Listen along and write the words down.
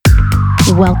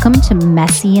Welcome to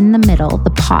Messy in the Middle,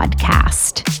 the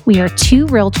podcast. We are two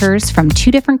realtors from two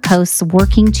different coasts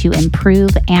working to improve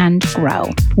and grow.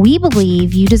 We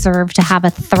believe you deserve to have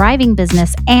a thriving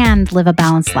business and live a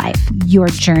balanced life. Your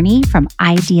journey from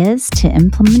ideas to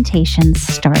implementation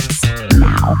starts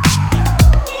now.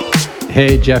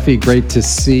 Hey, Jeffy, great to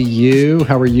see you.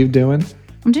 How are you doing?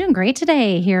 I'm doing great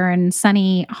today here in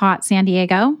sunny, hot San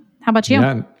Diego. How about you?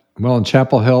 Yeah, well, in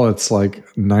Chapel Hill, it's like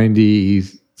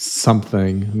 90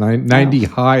 something, 90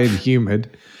 high and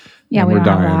humid. Yeah, and we we're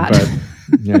don't dying, have that.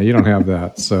 but yeah, you don't have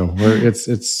that. So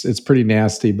it's pretty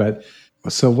nasty. But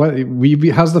so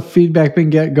how's the feedback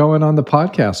been going on the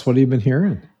podcast? What have you been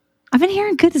hearing? I've been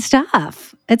hearing good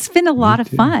stuff. It's been a lot of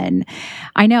fun.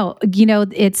 I know,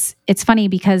 it's funny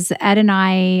because Ed and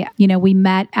I, we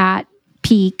met at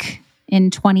Peak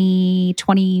in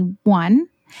 2021.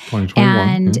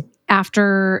 And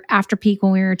after Peak,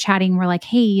 when we were chatting, we're like,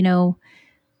 hey,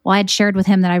 I had shared with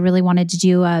him that I really wanted to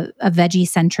do a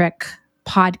veggie-centric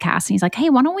podcast. And he's like,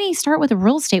 hey, why don't we start with a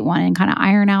real estate one and kind of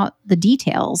iron out the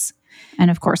details?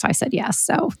 And of course I said yes.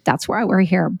 So that's why we're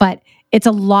here. But it's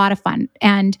a lot of fun.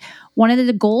 And one of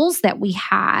the goals that we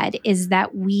had is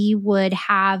that we would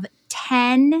have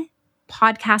 10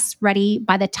 podcasts ready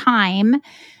by the time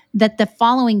that the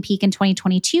following Peak in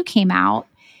 2022 came out.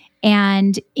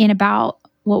 And in about,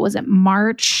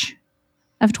 March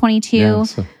of 22,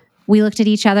 we looked at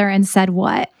each other and said,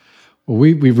 what? Well,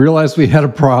 we realized we had a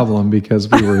problem because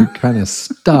we were kind of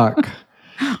stuck.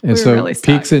 And so really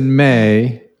Peak's in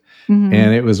May, and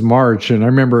it was March. And I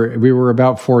remember we were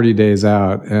about 40 days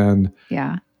out. And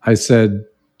I said,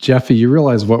 Jeffy, you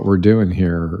realize what we're doing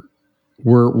here?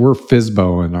 We're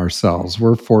FSBOing ourselves.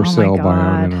 We're for sale by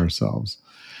owning ourselves.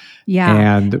 Yeah.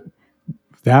 And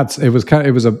it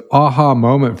was an aha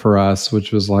moment for us,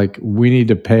 which was like, we need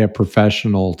to pay a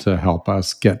professional to help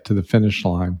us get to the finish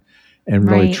line and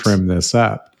really trim this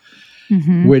up,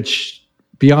 which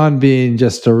beyond being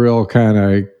just a real kind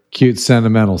of cute,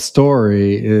 sentimental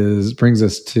story brings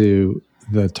us to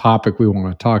the topic we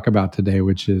want to talk about today,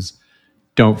 which is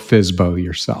don't FSBO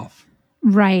yourself.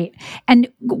 Right. And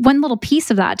one little piece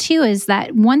of that too is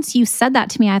that once you said that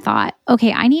to me, I thought,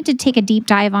 okay, I need to take a deep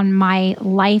dive on my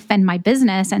life and my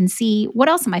business and see what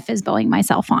else am I FSBOing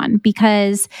myself on,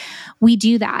 because we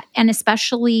do that. And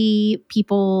especially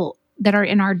people that are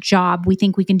in our job, we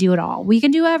think we can do it all. We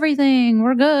can do everything.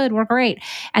 We're good. We're great.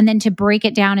 And then to break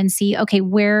it down and see, okay,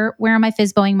 where am I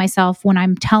FSBOing myself when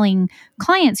I'm telling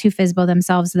clients who FSBO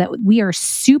themselves that we are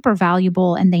super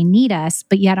valuable and they need us,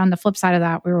 but yet on the flip side of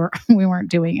that, we weren't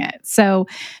doing it. So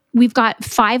we've got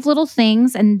 5 little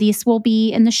things, and these will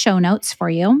be in the show notes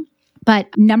for you. But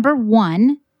number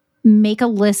 1, make a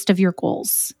list of your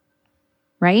goals,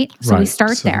 right? So we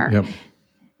start there. Yep.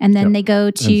 And then they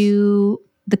go to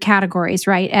the categories,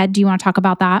 right? Ed, do you want to talk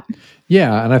about that?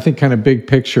 Yeah. And I think kind of big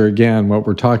picture, again, what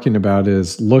we're talking about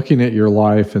is looking at your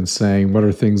life and saying, what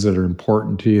are things that are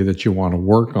important to you that you want to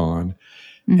work on?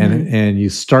 And you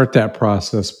start that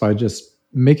process by just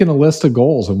making a list of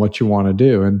goals and what you want to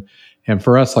do. And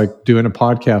for us, like doing a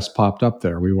podcast popped up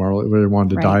there. We really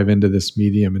wanted to dive into this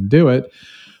medium and do it.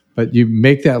 But you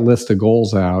make that list of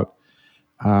goals out,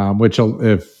 which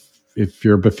if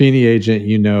you're a Buffini agent,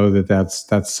 you know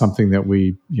that's something that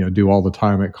we do all the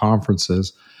time at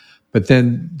conferences. But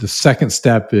then the second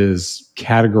step is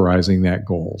categorizing that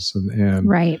goals and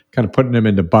kind of putting them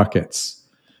into buckets.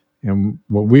 And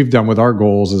what we've done with our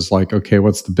goals is like, okay,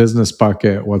 what's the business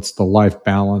bucket? What's the life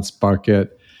balance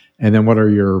bucket? And then what are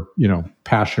your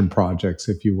passion projects,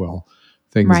 if you will,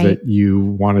 things that you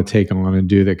want to take on and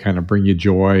do that kind of bring you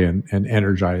joy and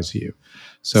energize you.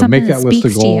 So something make that list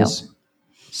of goals.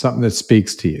 Something that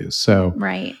speaks to you. So,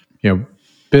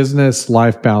 business,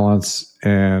 life balance,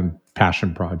 and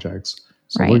passion projects.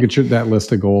 So look at that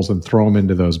list of goals and throw them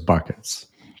into those buckets.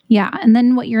 Yeah. And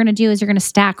then what you're going to do is you're going to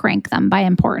stack rank them by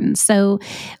importance. So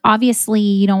obviously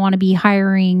you don't want to be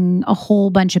hiring a whole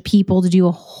bunch of people to do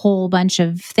a whole bunch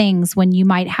of things when you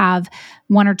might have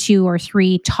 1 or 2 or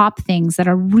 3 top things that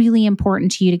are really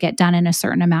important to you to get done in a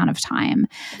certain amount of time.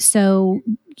 So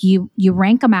you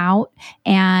rank them out,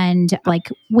 and like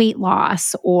weight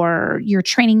loss, or you're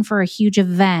training for a huge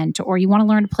event, or you want to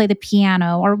learn to play the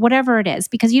piano, or whatever it is,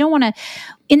 because you don't want to,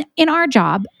 in our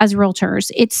job as realtors,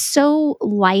 it's so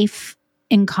life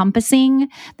encompassing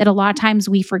that a lot of times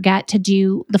we forget to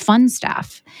do the fun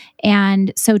stuff.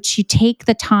 And so to take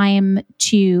the time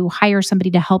to hire somebody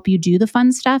to help you do the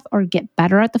fun stuff or get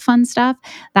better at the fun stuff,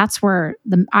 that's where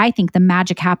I think the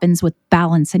magic happens with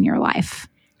balance in your life.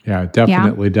 Yeah, it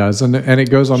definitely does. And it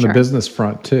goes on the business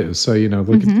front too. So,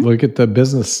 look at the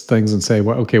business things and say,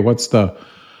 well, okay, what's the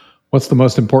what's the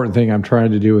most important thing I'm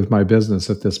trying to do with my business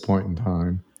at this point in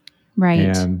time?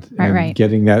 Right. And Right.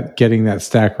 getting that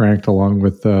stack ranked along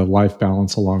with the life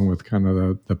balance, along with kind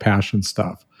of the passion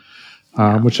stuff.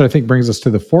 Which I think brings us to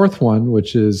the fourth one,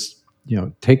 which is,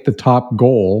 take the top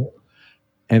goal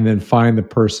and then find the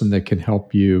person that can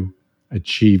help you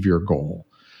achieve your goal.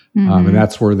 And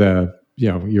that's where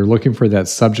you're looking for that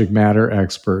subject matter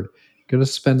expert. You're going to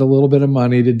spend a little bit of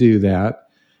money to do that,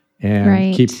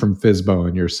 and keep from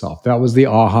FSBOing yourself. That was the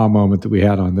aha moment that we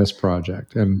had on this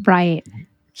project. And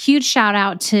huge shout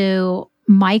out to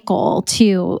Michael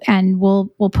too, and we'll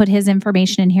put his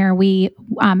information in here. We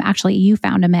actually, you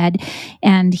found him, Ed,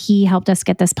 and he helped us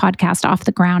get this podcast off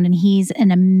the ground. And he's an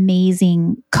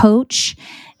amazing coach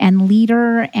and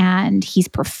leader, and he's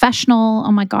professional.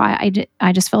 Oh my God,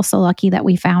 I just feel so lucky that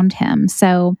we found him.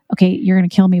 So, okay, you're gonna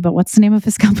kill me, but what's the name of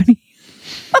his company?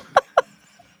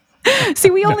 See,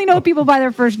 we only know people by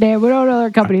their first name. We don't know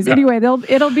their companies. Anyway,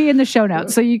 it'll be in the show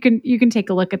notes, so you can take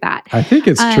a look at that. I think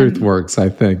it's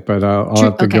TruthWorks, but I'll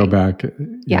have to go back.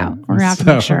 Yeah, we're gonna have to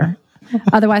make sure.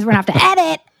 Otherwise, we're gonna have to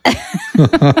edit.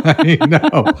 I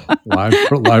know.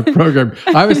 Live program.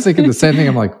 I was thinking the same thing.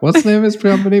 I'm like, what's the name of his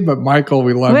company? But Michael,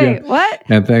 we love you. Wait, what?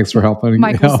 And thanks for helping.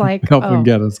 Michael's helping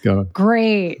get us going.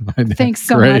 Great. Thanks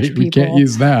so much, people. We can't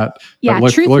use that. Yeah,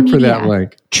 but look for that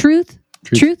link.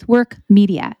 TruthWork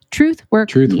Media.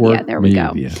 TruthWork Media. There we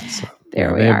go. So,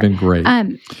 there we they are. have been great.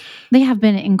 They have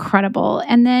been incredible.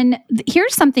 And then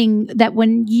here's something that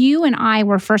when you and I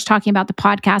were first talking about the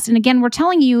podcast, and again, we're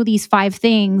telling you these 5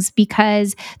 things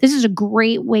because this is a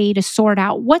great way to sort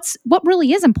out what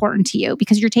really is important to you,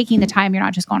 because you're taking the time. You're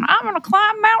not just going, I'm going to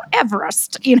climb Mount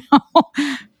Everest,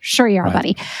 Sure you are,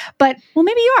 buddy. But, well,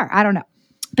 maybe you are. I don't know.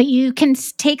 But you can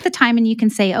take the time and you can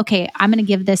say, okay, I'm going to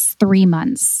give this 3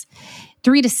 months,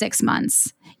 3 to 6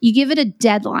 months. You give it a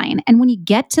deadline. And when you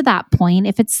get to that point,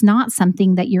 if it's not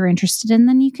something that you're interested in,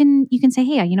 then you can say,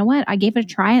 hey, you know what? I gave it a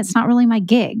try. It's not really my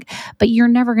gig. But you're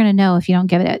never going to know if you don't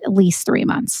give it at least 3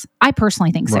 months. I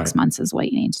personally think 6 months is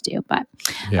what you need to do. But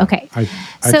okay. I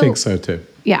think so too.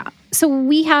 Yeah. So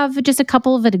we have just a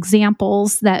couple of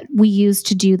examples that we use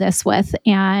to do this with.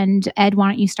 And Ed, why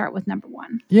don't you start with number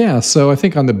 1? Yeah. So I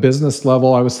think on the business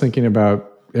level, I was thinking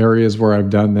about areas where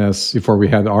I've done this before we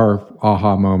had our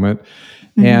aha moment.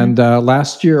 And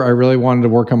last year, I really wanted to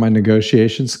work on my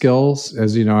negotiation skills.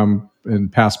 As you know, I'm in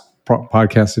past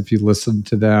podcasts, if you listen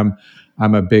to them,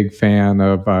 I'm a big fan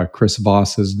of Chris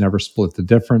Voss's Never Split the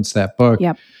Difference, that book.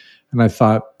 Yep. And I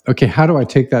thought, okay, how do I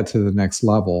take that to the next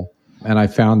level? And I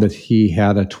found that he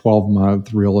had a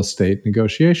 12-month real estate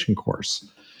negotiation course.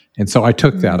 And so I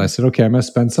took that. I said, okay, I'm going to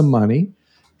spend some money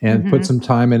and put some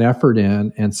time and effort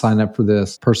in and sign up for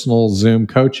this personal Zoom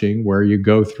coaching where you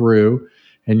go through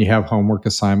and you have homework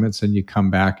assignments and you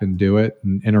come back and do it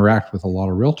and interact with a lot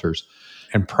of realtors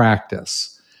and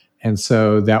practice. And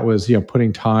so that was,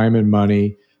 putting time and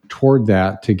money toward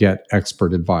that to get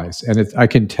expert advice. And I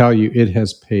can tell you, it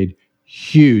has paid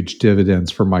huge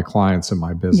dividends for my clients and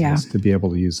my business to be able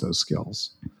to use those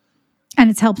skills. And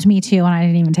it's helped me too, and I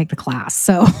didn't even take the class.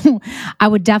 So I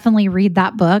would definitely read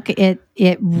that book. It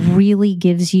really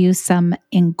gives you some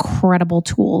incredible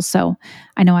tools. So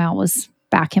I know I always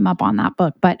back him up on that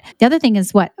book. But the other thing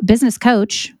is business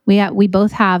coach. We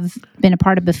both have been a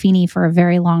part of Buffini for a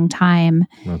very long time.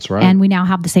 That's right. And we now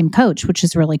have the same coach, which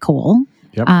is really cool.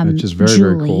 Yep, which is very,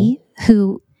 Julie, very cool.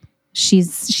 Who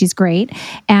she's great.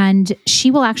 And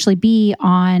she will actually be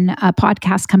on a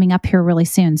podcast coming up here really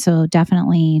soon. So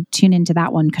definitely tune into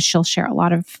that one because she'll share a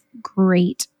lot of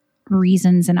great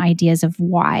reasons and ideas of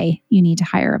why you need to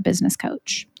hire a business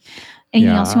coach.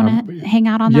 Anything else you want to hang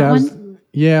out on that one?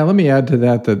 Yeah, let me add to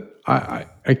that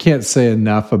I can't say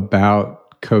enough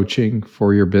about coaching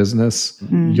for your business.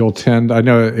 You'll I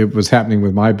know it was happening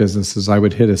with my businesses. I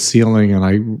would hit a ceiling and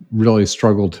I really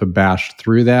struggled to bash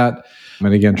through that.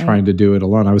 And again, trying to do it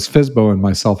alone. I was FSBOing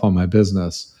myself on my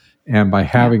business. And by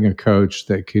having a coach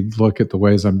that could look at the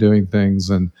ways I'm doing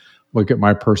things and look at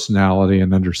my personality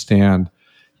and understand,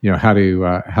 how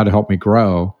to help me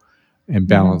grow and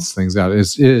balance things out. It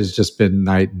has just been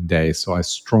night and day. So I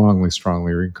strongly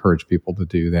encourage people to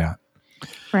do that.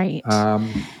 Right. How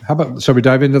about, shall we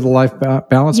dive into the life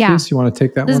balance piece? You want to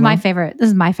take that one? This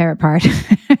is my favorite part.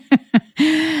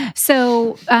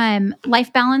 So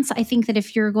life balance, I think that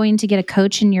if you're going to get a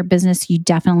coach in your business, you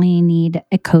definitely need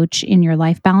a coach in your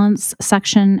life balance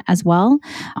section as well.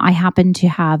 I happen to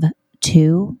have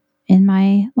 2 in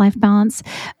my life balance.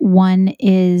 One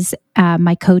is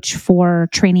my coach for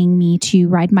training me to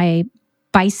ride my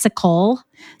bicycle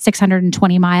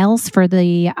 620 miles for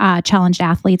the Challenged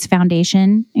Athletes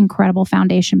Foundation. Incredible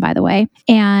foundation, by the way.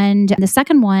 And the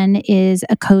second one is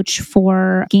a coach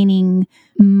for gaining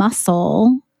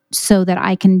muscle so that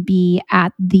I can be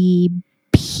at the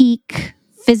peak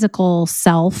physical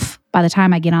self by the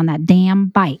time I get on that damn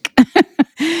bike.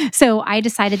 So I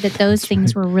decided that those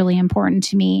things were really important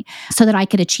to me so that I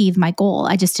could achieve my goal.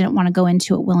 I just didn't want to go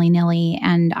into it willy-nilly.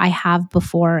 And I have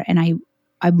before, and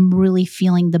I'm really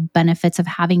feeling the benefits of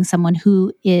having someone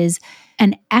who is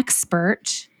an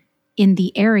expert in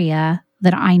the area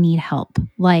that I need help,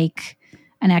 like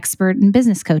an expert in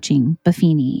business coaching,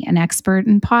 Buffini, an expert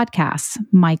in podcasts,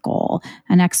 Michael,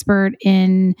 an expert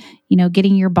in,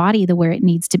 getting your body the where it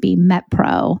needs to be,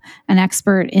 MetPro, an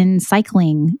expert in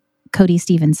cycling, Cody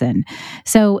Stevenson.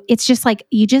 So it's just like,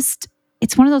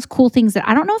 it's one of those cool things that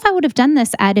I don't know if I would have done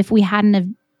this, Ed, if you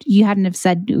hadn't have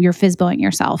said you're FSBOing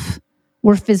yourself.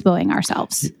 We're FSBOing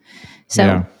ourselves.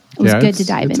 So it was good to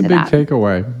dive into that. It's a big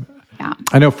takeaway. Yeah.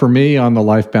 I know for me on the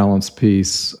life balance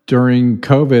piece, during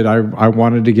COVID, I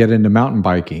wanted to get into mountain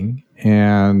biking.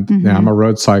 And I'm a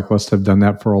road cyclist, have done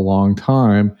that for a long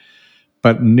time,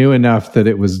 but knew enough that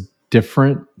it was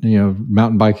different.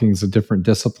 Mountain biking is a different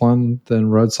discipline than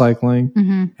road cycling.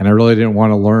 And I really didn't want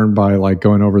to learn by like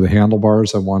going over the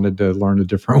handlebars. I wanted to learn a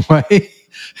different way.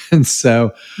 And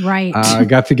so I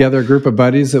got together a group of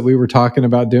buddies that we were talking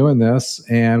about doing this,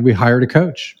 and we hired a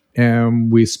coach.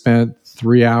 And we spent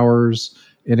 3 hours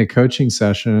in a coaching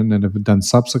session and have done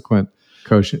subsequent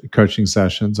coaching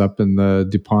sessions up in the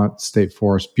DuPont State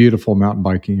Forest, beautiful mountain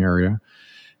biking area.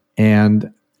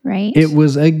 And it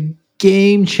was a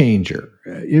game changer.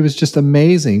 It was just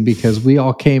amazing because we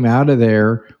all came out of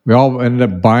there. We all ended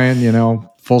up buying,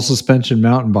 full suspension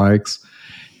mountain bikes,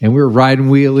 and we were riding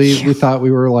wheelies. We thought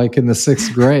we were like in the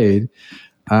 6th grade.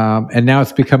 And now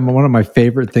it's become one of my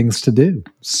favorite things to do.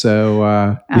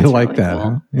 So you like really that,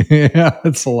 cool. Huh? Yeah,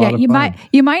 it's a lot of fun.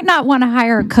 You might not want to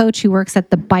hire a coach who works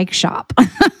at the bike shop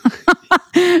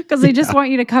because they just want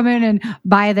you to come in and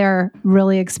buy their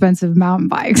really expensive mountain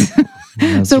bikes.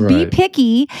 So be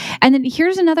picky. And then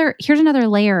here's another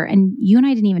layer. And you and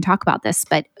I didn't even talk about this,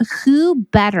 but who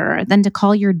better than to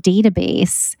call your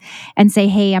database and say,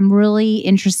 hey, I'm really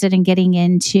interested in getting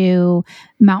into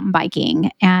mountain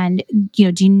biking. And,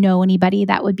 do you know anybody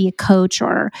that would be a coach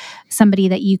or somebody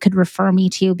that you could refer me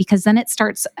to? Because then it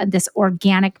starts this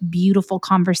organic, beautiful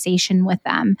conversation with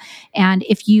them. And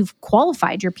if you've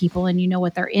qualified your people and you know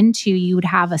what they're into, you would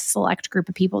have a select group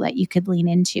of people that you could lean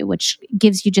into, which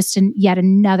gives you just yet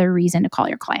another reason to call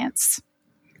your clients.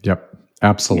 Yep,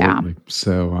 absolutely. Yeah.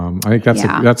 So I think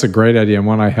that's a great idea, and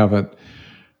one I haven't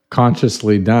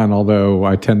consciously done, although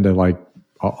I tend to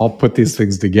I'll put these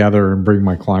things together and bring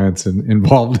my clients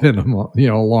involved in them,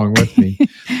 along with me.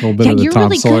 A little bit of the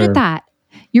Tom Sawyer. Good at that.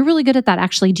 You're really good at that,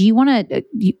 actually. Do you want to,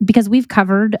 because we've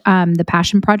covered the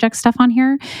passion project stuff on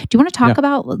here, do you want to talk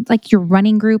about like your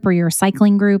running group or your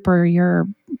cycling group or your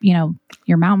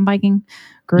mountain biking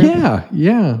group? Yeah.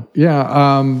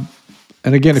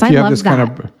 And again, if you have this kind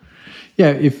of,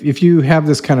 if you have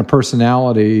this kind of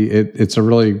personality, it's a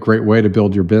really great way to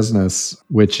build your business,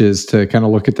 which is to kind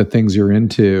of look at the things you're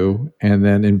into and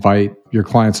then invite your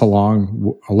clients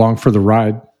along for the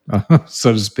ride,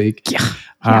 so to speak. Yeah.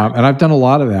 And I've done a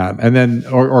lot of that, and then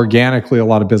organically, a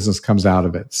lot of business comes out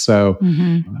of it. So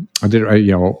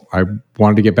I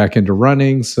wanted to get back into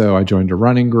running, so I joined a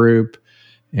running group,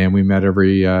 and we met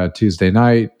every Tuesday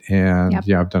night. And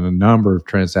I've done a number of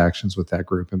transactions with that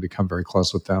group and become very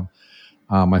close with them.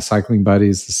 My cycling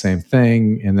buddies, the same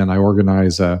thing, and then I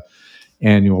organize a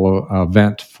annual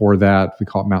event for that. We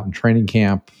call it Mountain Training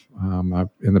Camp.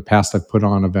 In the past, I've put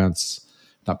on events.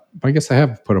 I guess I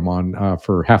have put them on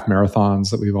for half marathons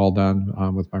that we've all done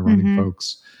with my running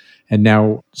folks. And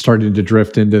now starting to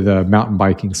drift into the mountain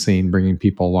biking scene, bringing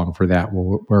people along for that,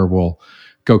 where we'll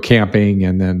go camping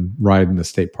and then ride in the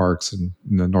state parks and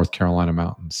in the North Carolina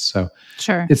mountains. So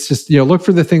it's just, look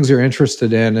for the things you're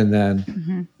interested in, and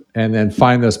then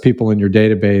find those people in your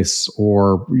database,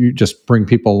 or you just bring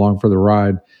people along for the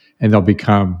ride and they'll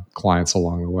become clients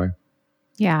along the way.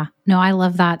 Yeah. No, I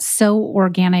love that. So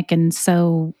organic and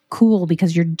so cool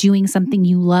because you're doing something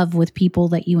you love with people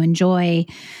that you enjoy,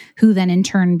 who then in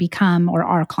turn become or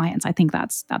are clients. I think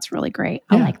that's really great.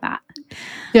 I like that.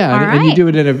 Yeah. And you do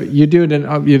it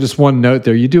in just one note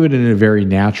there, you do it in a very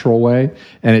natural way.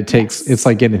 And it's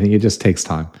like anything, it just takes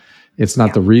time. It's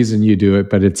not the reason you do it,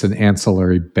 but it's an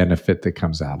ancillary benefit that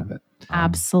comes out of it.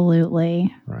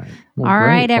 Absolutely. Right. Well, all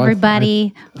right,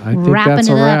 everybody. I think that's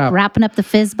a wrap. Wrapping up the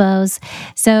FSBOs.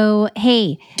 So,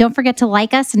 hey, don't forget to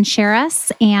like us and share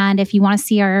us. And if you want to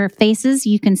see our faces,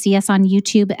 you can see us on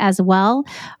YouTube as well.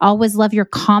 Always love your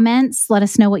comments. Let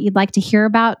us know what you'd like to hear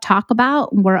about, talk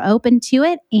about. We're open to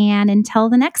it. And until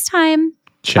the next time,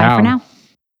 ciao. Bye for now.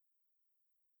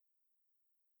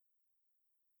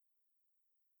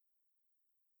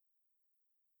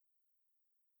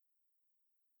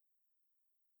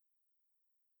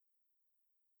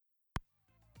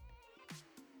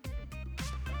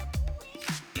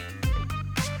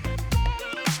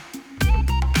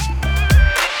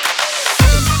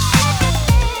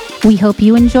 We hope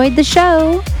you enjoyed the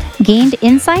show, gained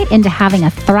insight into having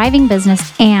a thriving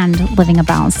business and living a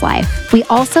balanced life. We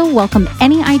also welcome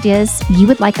any ideas you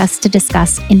would like us to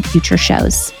discuss in future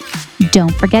shows.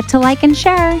 Don't forget to like and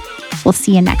share. We'll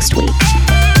see you next week.